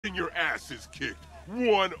Your ass is kicked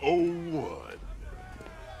 101.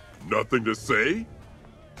 Nothing to say?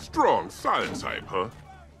 Strong silent type, huh?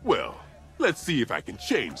 Well, let's see if I can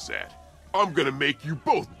change that. I'm gonna make you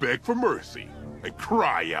both beg for mercy and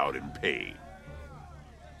cry out in pain.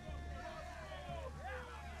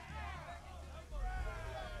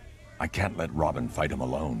 I can't let Robin fight him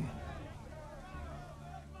alone.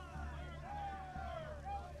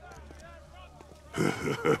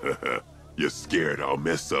 You scared I'll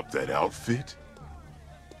mess up that outfit?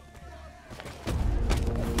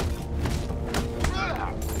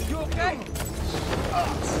 You okay?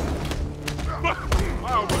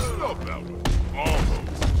 I almost felt that one. Almost.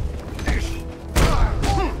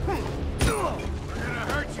 We're gonna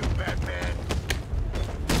hurt you, Batman.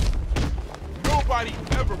 Nobody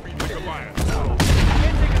ever beat the Goliath.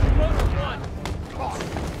 Can't take a closer one.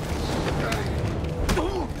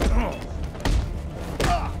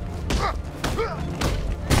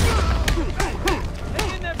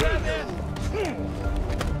 Hang in there, Batman.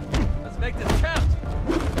 Let's make this count.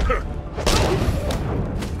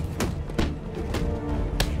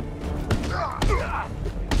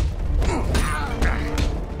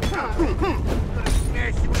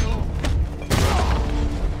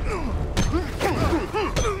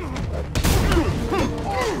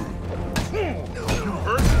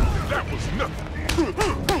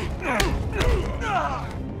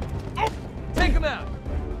 Take him out!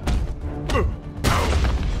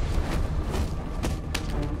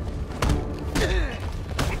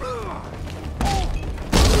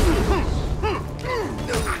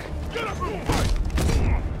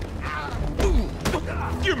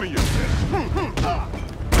 Give me your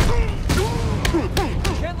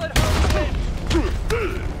Can't let Harley win!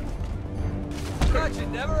 Thought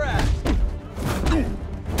you'd never ask.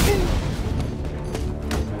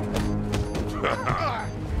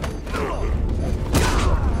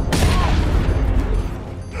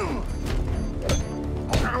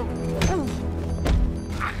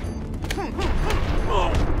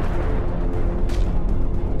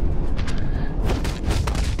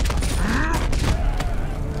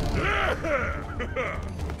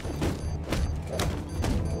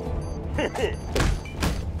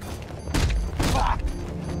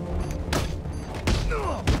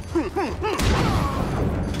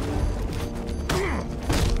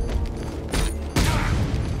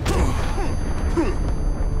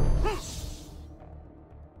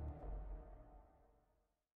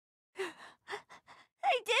 I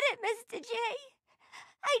did it, Mr. J.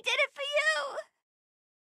 I did it for you!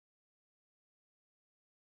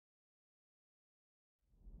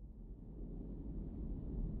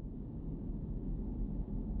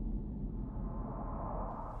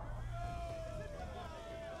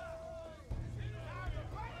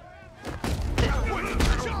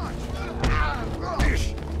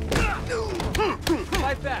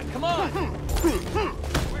 Fight back, come on!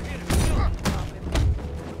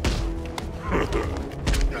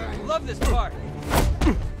 Love this part!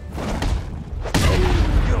 You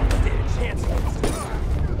don't stand a chance against us.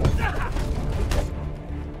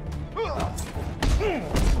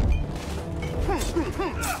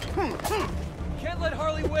 Can't let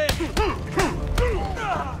Harley win!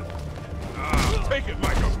 Take it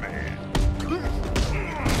like a man.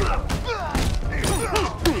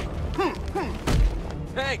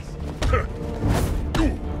 Thanks!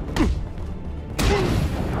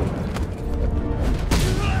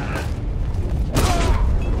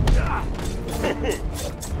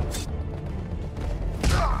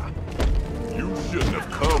 You shouldn't have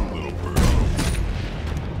come, little bird.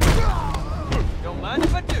 Don't mind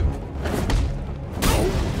if I do.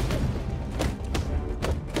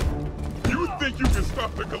 You think you can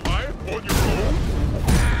stop the Goliath on your own?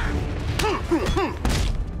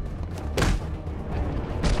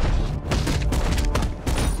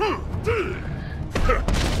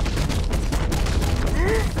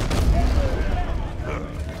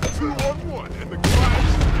 Two on one, and the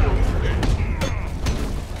Goliath still stays.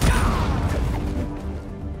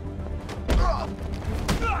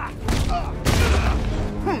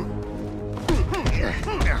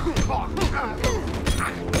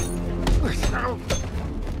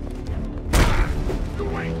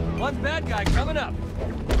 One bad guy coming up.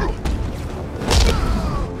 Come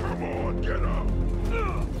on, get up.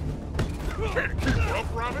 Can't keep her up,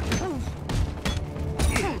 Robin.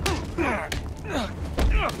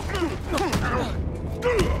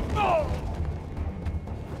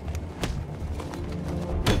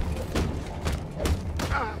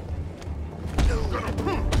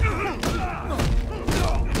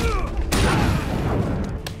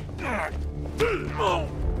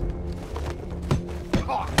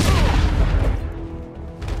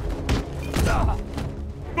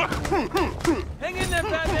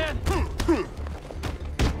 again, Batman!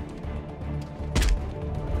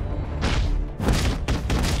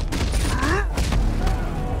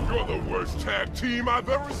 You're the worst tag team I've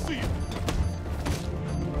ever seen.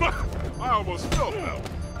 I almost fell out.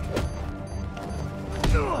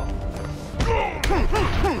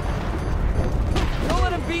 Don't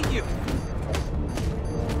let him beat you!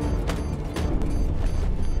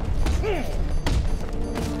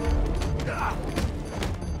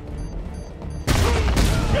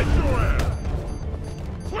 Get your ass!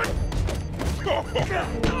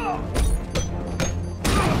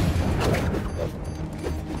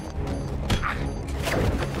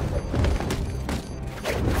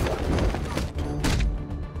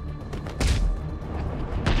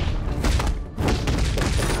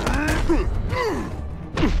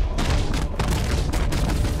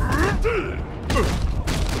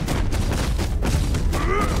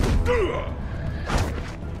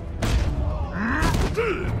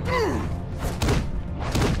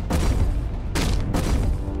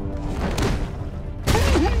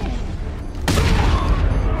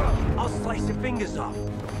 I'll slice your fingers off,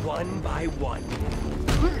 one by one.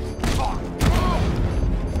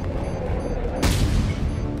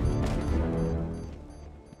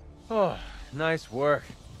 Oh, nice work.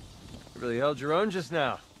 You really held your own just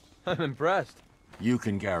now. I'm impressed. You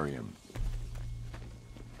can carry him.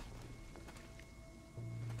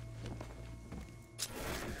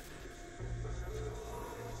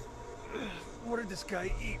 What did this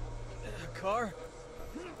guy eat? A car?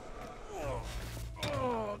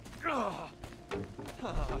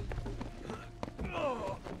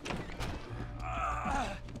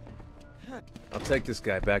 I'll take this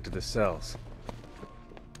guy back to the cells.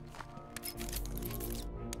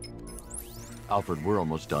 Alfred, we're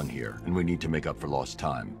almost done here, and we need to make up for lost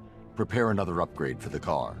time. Prepare another upgrade for the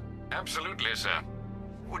car. Absolutely, sir.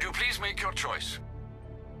 Would you please make your choice?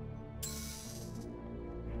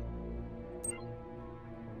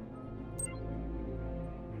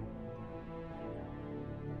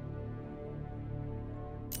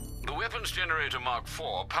 The Weapons Generator Mark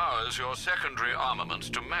IV powers your secondary armaments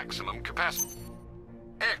to maximum capacity.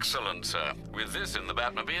 Excellent, sir. With this in the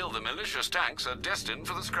Batmobile, the malicious tanks are destined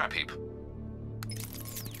for the scrap heap.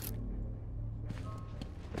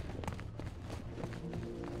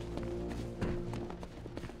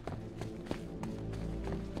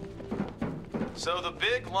 So the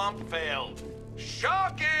big lump failed.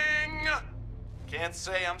 Shocking! Can't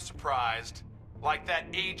say I'm surprised. Like that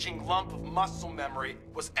aging lump of muscle memory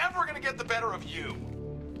was ever gonna get the better of you.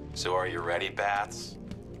 So are you ready, Bats?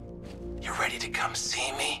 You ready to come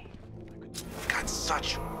see me? I've got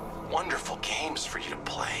such wonderful games for you to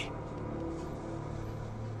play.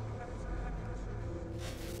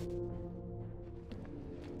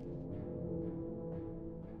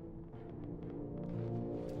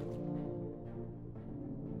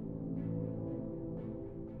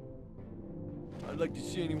 I'd like to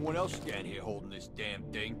see anyone else stand here holding this damn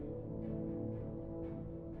thing.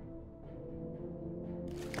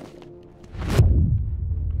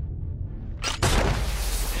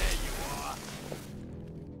 There you are.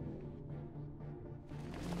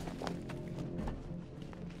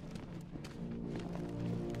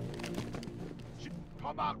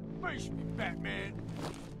 Come out and face me, Batman.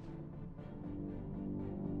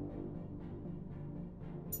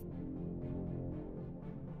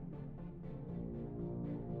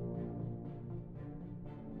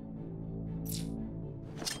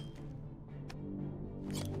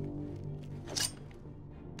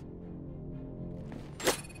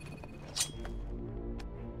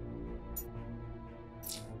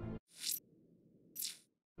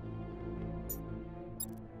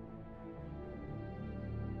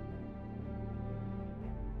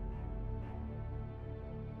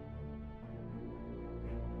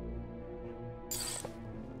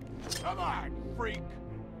 Come on, freak!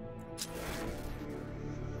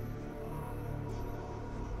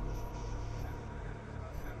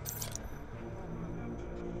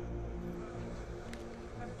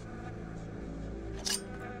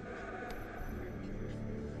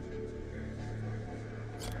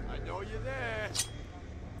 I know you're there.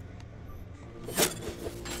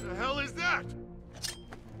 The hell is that?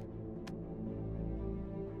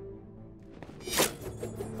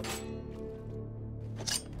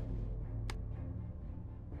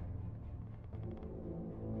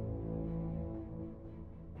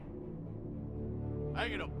 I'm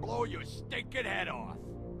gonna blow your stinking head off.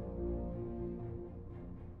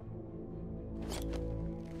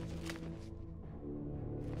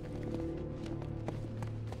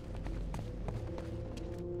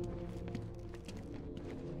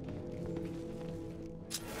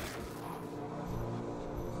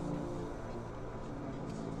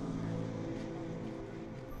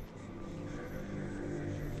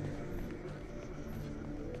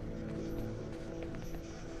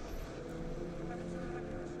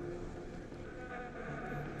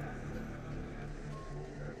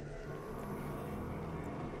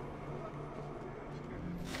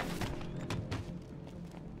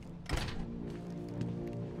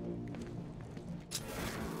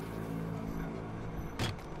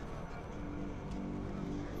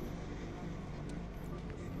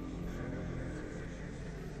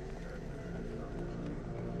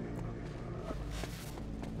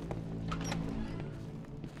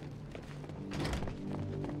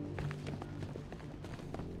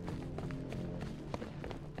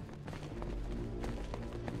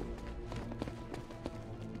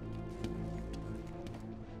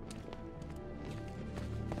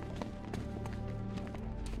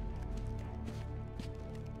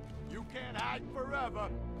 can't hide forever.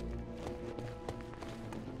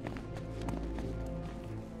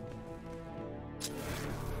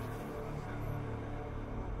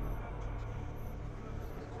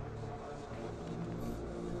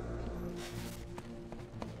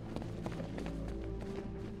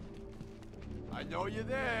 I know you're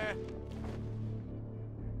there.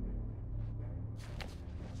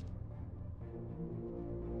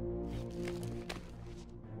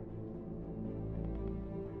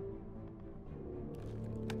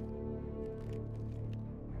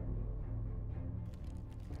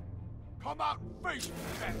 Come out and face me,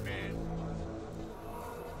 Batman!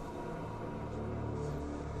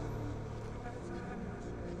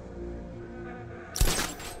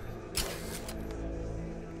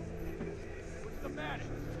 What's the matter?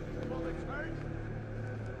 Bullets hurt?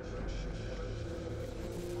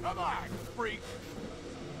 Come on, freak!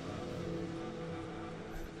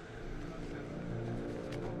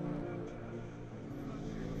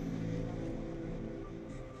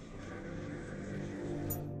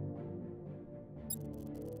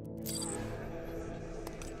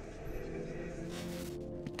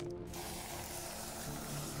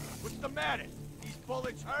 What's the matter? These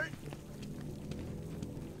bullets hurt?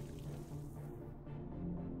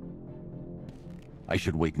 I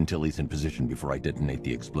should wait until he's in position before I detonate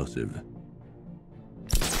the explosive.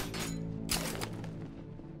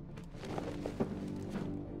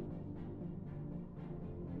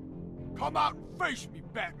 Come out and face me,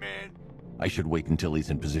 Batman! I should wait until he's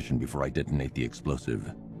in position before I detonate the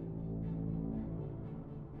explosive.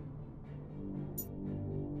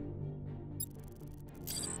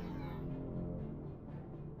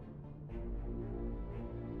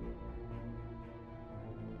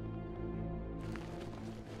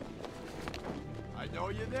 I know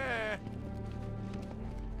you're there.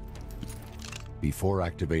 Before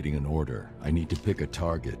activating an order, I need to pick a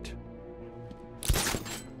target.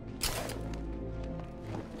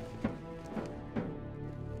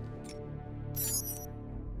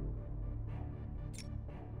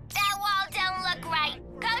 That wall don't look right.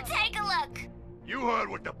 Go take a look. You heard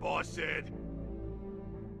what the boss said.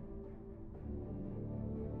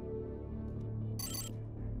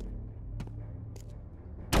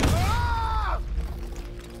 Ah!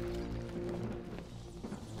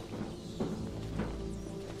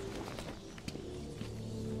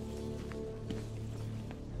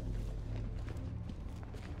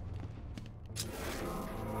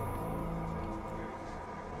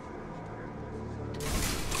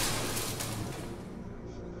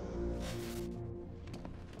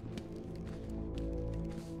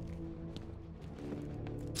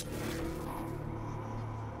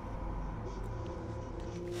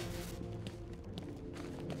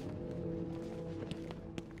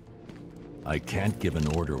 I can't give an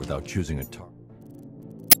order without choosing a target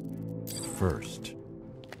first.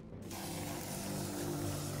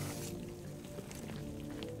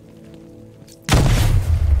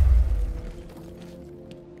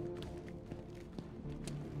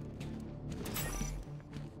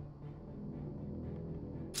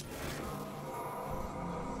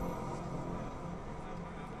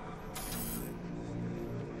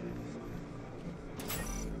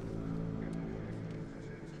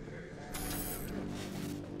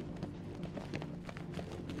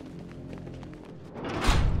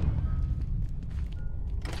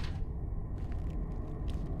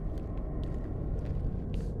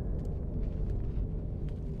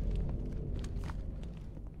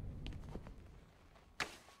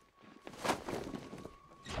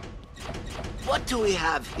 What do we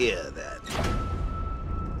have here, then?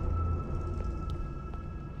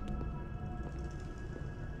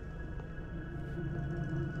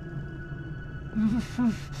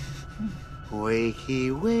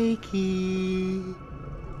 Wakey, wakey.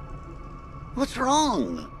 What's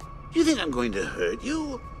wrong? You think I'm going to hurt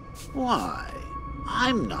you? Why?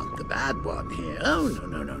 I'm not the bad one here. Oh, no,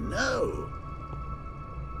 no, no, no.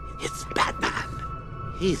 It's Batman.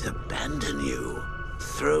 He's abandoned you.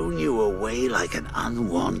 Thrown you away like an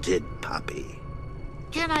unwanted puppy.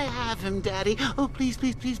 Can I have him, Daddy? Oh, please,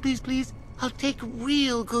 please, please, please, please. I'll take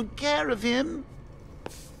real good care of him.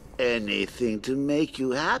 Anything to make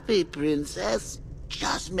you happy, Princess.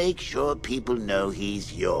 Just make sure people know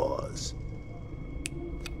he's yours.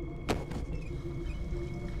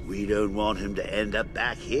 We don't want him to end up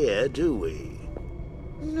back here, do we?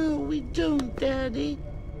 No, we don't, Daddy.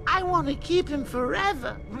 I want to keep him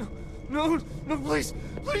forever. No, no, please,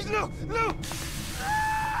 please, no, no!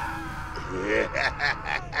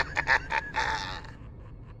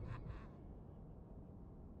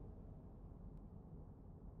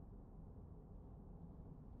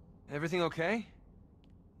 Everything okay?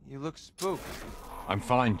 You look spooked. I'm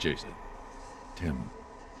fine, Jason. Tim.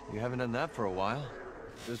 You haven't done that for a while.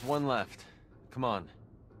 There's one left. Come on.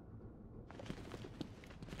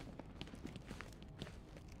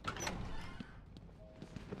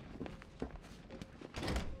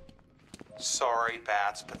 Sorry,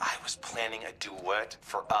 Bats, but I was planning a duet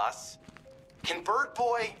for us. Can Bird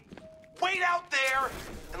Boy wait out there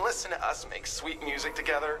and listen to us make sweet music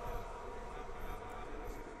together?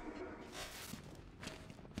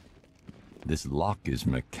 This lock is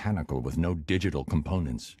mechanical with no digital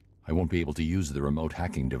components. I won't be able to use the remote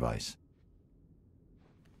hacking device.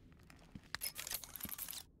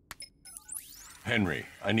 Henry,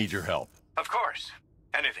 I need your help. Of course.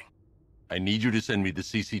 Anything. I need you to send me the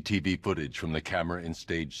CCTV footage from the camera in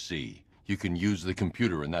Stage C. You can use the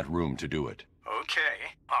computer in that room to do it.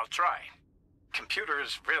 Okay, I'll try.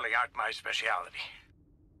 Computers really aren't my specialty.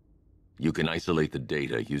 You can isolate the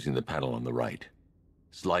data using the panel on the right.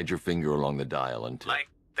 Slide your finger along the dial until... Like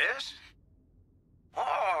this?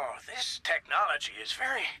 Oh, this technology is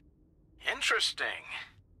very interesting.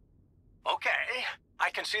 Okay, I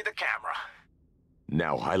can see the camera.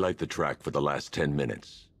 Now highlight the track for the last 10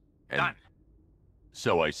 minutes. And... Done.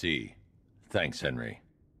 So I see. Thanks, Henry.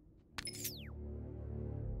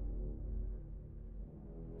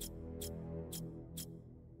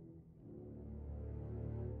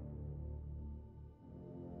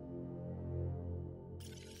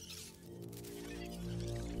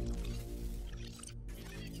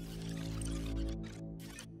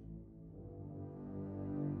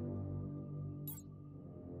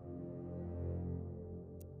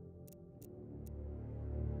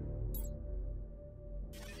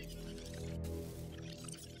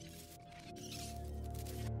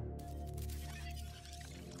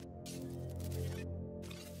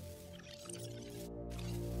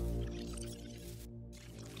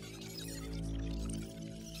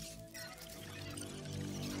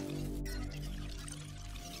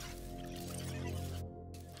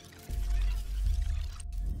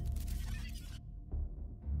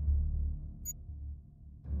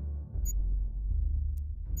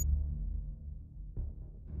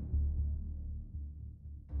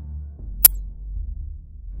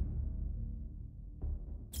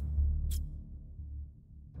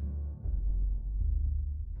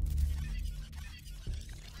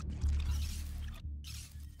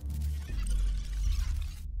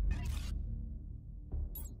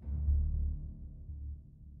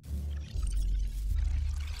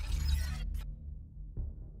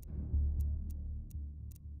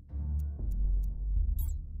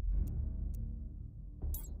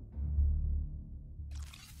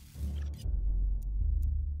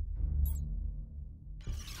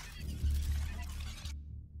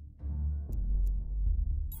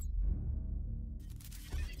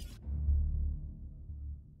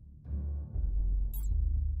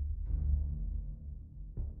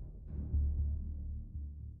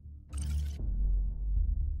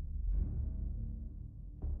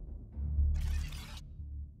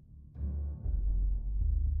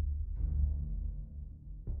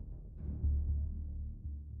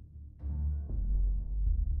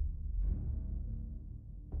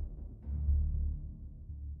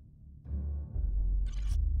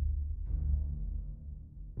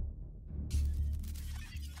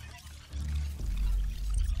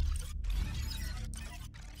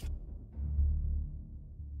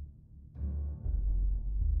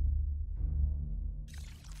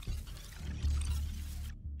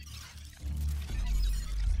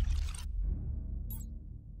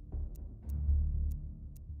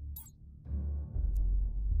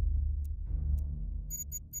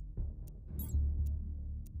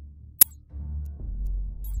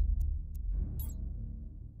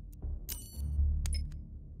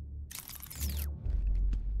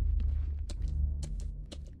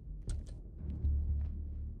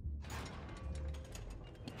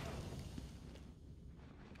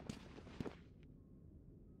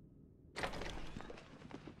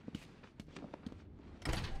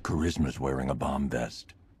 Charisma's wearing a bomb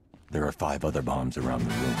vest. There are 5 other bombs around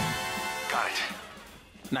the room. Got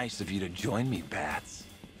it. Nice of you to join me, Bats.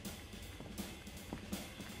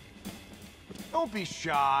 Don't be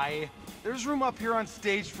shy. There's room up here on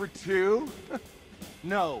stage for 2.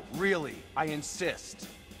 No, really, I insist.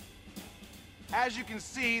 As you can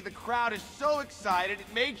see, the crowd is so excited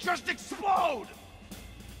it may just explode!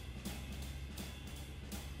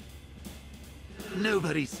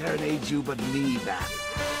 Nobody serenades you but me, Bat.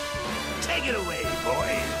 Take it away,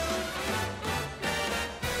 boys.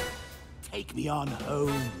 Take me on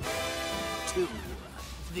home to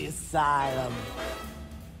the asylum.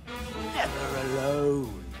 Never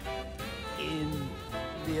alone in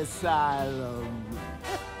the asylum.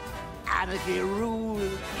 Anarchy ruled,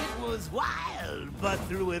 it was wild, but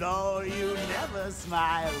through it all you never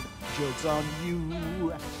smiled. Joke's on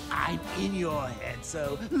you, I'm in your head,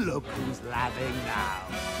 so look who's laughing now.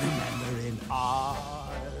 Remember in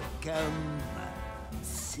Arkham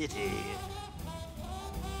City,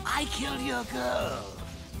 I killed your girl,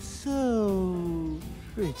 so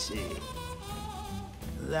pretty.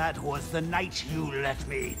 That was the night you let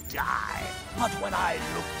me die. But when I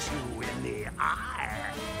looked you in the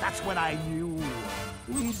eye, that's when I knew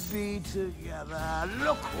we'd be together.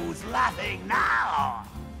 Look who's laughing now.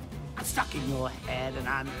 I'm stuck in your head and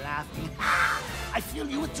I'm laughing. I feel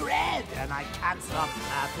you with dread and I can't stop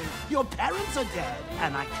laughing. Your parents are dead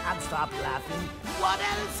and I can't stop laughing. What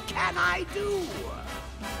else can I do?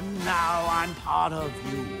 Now I'm part of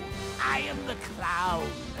you. I am the clown,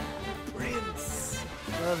 prince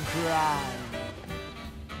of crime.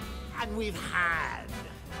 And we've had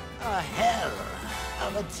a hell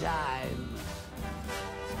of a time.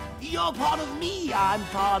 You're part of me, I'm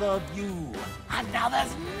part of you. And now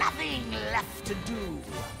there's nothing left to do.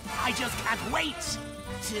 I just can't wait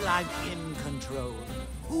till I'm in control.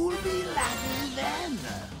 Who'll be laughing then?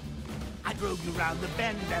 I drove you round the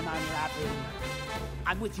bend and I'm laughing.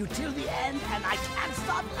 I'm with you till the end and I can't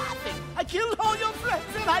stop laughing. I killed all your friends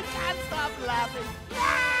and I can't stop laughing.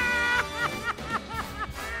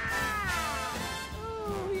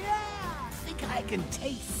 Oh yeah, I think I can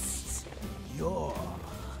taste your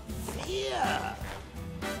fear.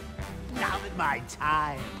 Now that my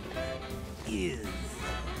time is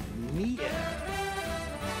near,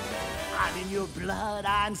 I'm in your blood,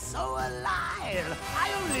 I'm so alive.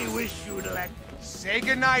 I only wish you'd let... Say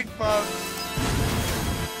goodnight, folks.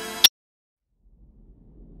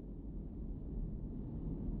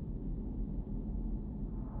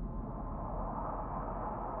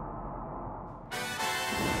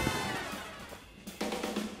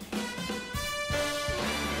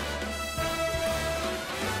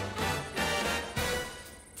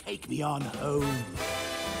 Take me on home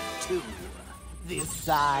to the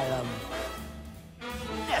asylum.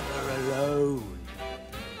 Never alone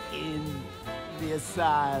in the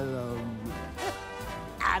asylum.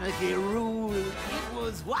 Anarchy ruled, it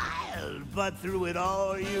was wild, but through it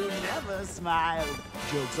all you never smiled.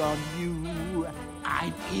 Joke's on you,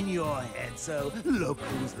 I'm in your head, so look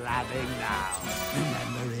who's laughing now.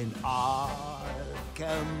 Remember in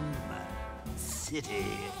Arkham City,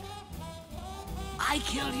 I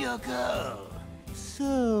killed your girl,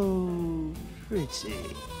 so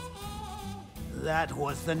pretty. That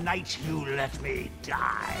was the night you let me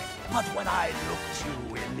die. But when I looked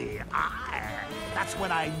you in the eye, that's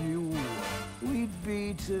when I knew we'd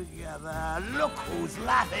be together. Look who's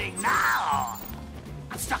laughing now.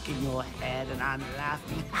 I'm stuck in your head and I'm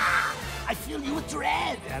laughing. I feel you with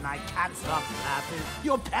dread and I can't stop laughing.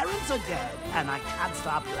 Your parents are dead and I can't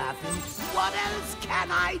stop laughing. What else can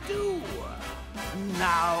I do?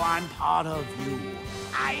 Now I'm part of you.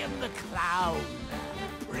 I am the clown,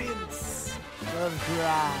 prince of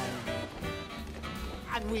crime.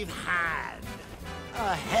 And we've had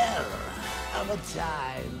a hell of a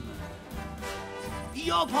time.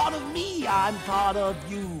 You're part of me, I'm part of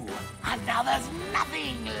you. And now there's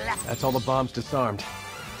nothing left. That's all the bombs disarmed.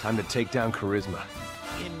 Time to take down Charisma.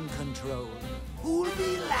 In control. Who'll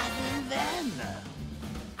be laughing then?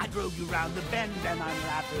 I drove you round the bend and I'm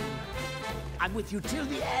laughing. I'm with you till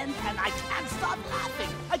the end and I can't stop laughing.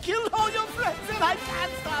 I killed all your friends and I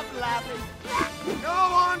can't stop laughing. No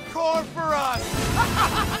encore for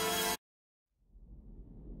us!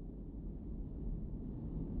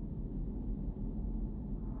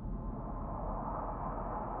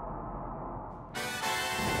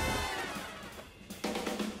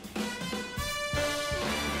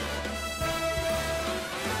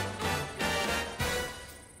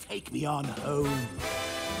 Take me on home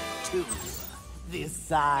to the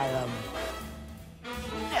asylum.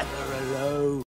 Never alone.